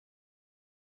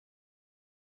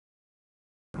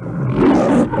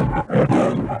Hi,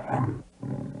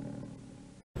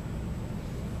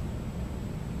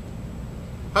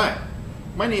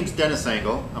 my name's Dennis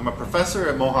Angle. I'm a professor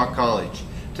at Mohawk College.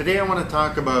 Today I want to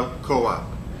talk about co-op.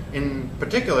 In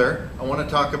particular, I want to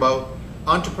talk about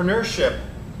entrepreneurship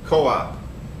co-op.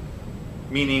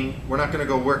 Meaning, we're not going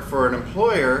to go work for an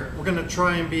employer, we're going to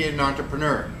try and be an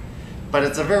entrepreneur. But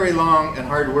it's a very long and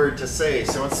hard word to say,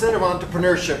 so instead of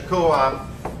entrepreneurship co-op,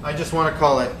 I just want to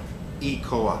call it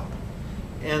eCoop.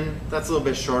 And that's a little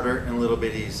bit shorter and a little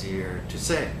bit easier to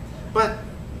say, but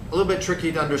a little bit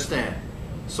tricky to understand.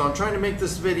 So I'm trying to make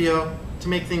this video to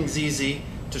make things easy,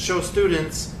 to show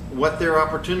students what their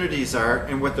opportunities are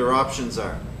and what their options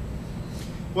are.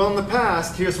 Well, in the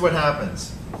past, here's what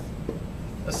happens.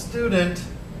 A student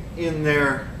in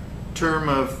their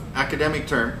academic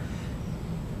term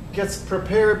gets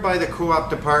prepared by the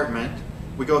co-op department.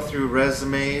 We go through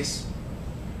resumes,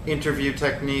 interview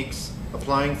techniques,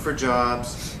 applying for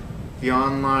jobs, the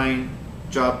online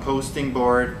job posting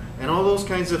board, and all those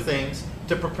kinds of things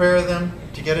to prepare them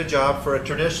to get a job for a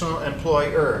traditional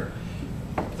employer.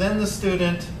 Then the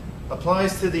student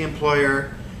applies to the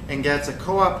employer and gets a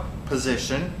co-op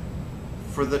position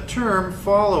for the term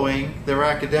following their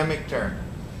academic term.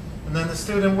 And then the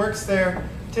student works there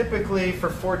typically for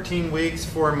 14 weeks,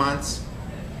 4 months,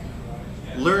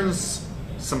 learns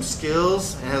some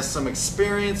skills, has some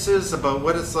experiences about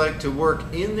what it's like to work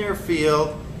in their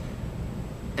field,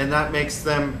 and that makes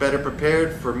them better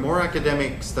prepared for more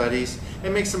academic studies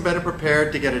and makes them better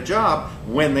prepared to get a job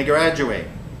when they graduate.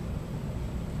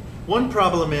 One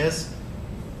problem is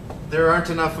there aren't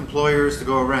enough employers to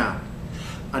go around.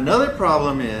 Another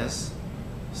problem is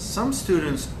some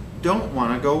students don't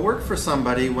want to go work for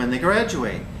somebody when they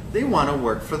graduate. They want to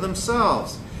work for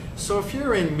themselves. So if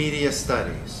you're in media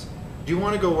studies, do you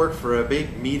want to go work for a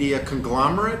big media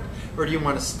conglomerate, or do you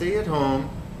want to stay at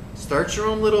home, start your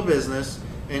own little business,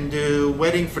 and do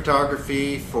wedding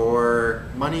photography for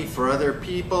money for other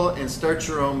people and start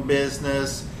your own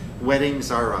business? Weddings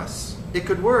Are Us. It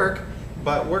could work,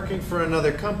 but working for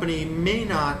another company may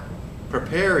not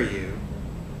prepare you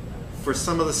for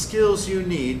some of the skills you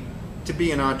need to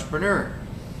be an entrepreneur.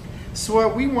 So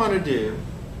what we want to do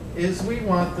is we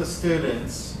want the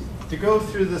students to go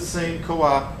through the same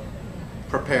co-op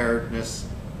preparedness,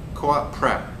 co-op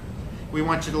prep. We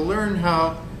want you to learn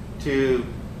how to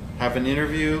have an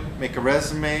interview, make a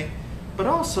resume, but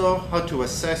also how to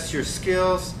assess your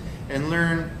skills and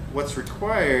learn what's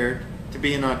required to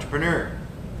be an entrepreneur.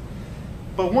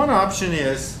 But one option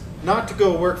is not to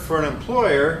go work for an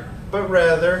employer, but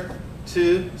rather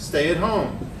to stay at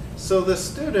home. So the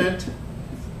student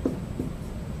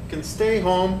can stay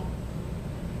home,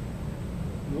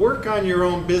 work on your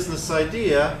own business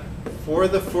idea for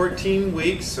the 14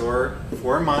 weeks or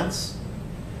 4 months,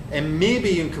 and maybe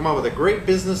you can come up with a great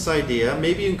business idea.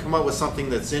 Maybe you can come up with something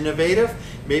that's innovative.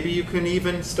 Maybe you can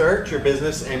even start your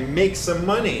business and make some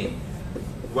money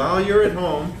while you're at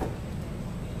home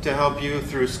to help you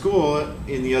through school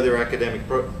in the other academic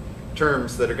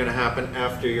terms that are going to happen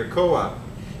after your co-op.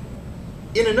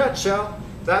 In a nutshell,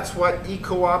 that's what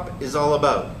eCoop is all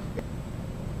about.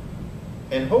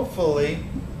 And hopefully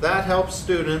that helps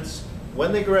students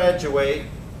when they graduate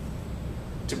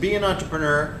to be an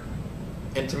entrepreneur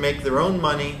and to make their own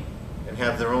money and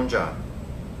have their own job.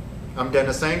 I'm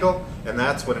Dennis Angle, and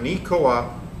that's what an eCoop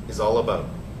is all about.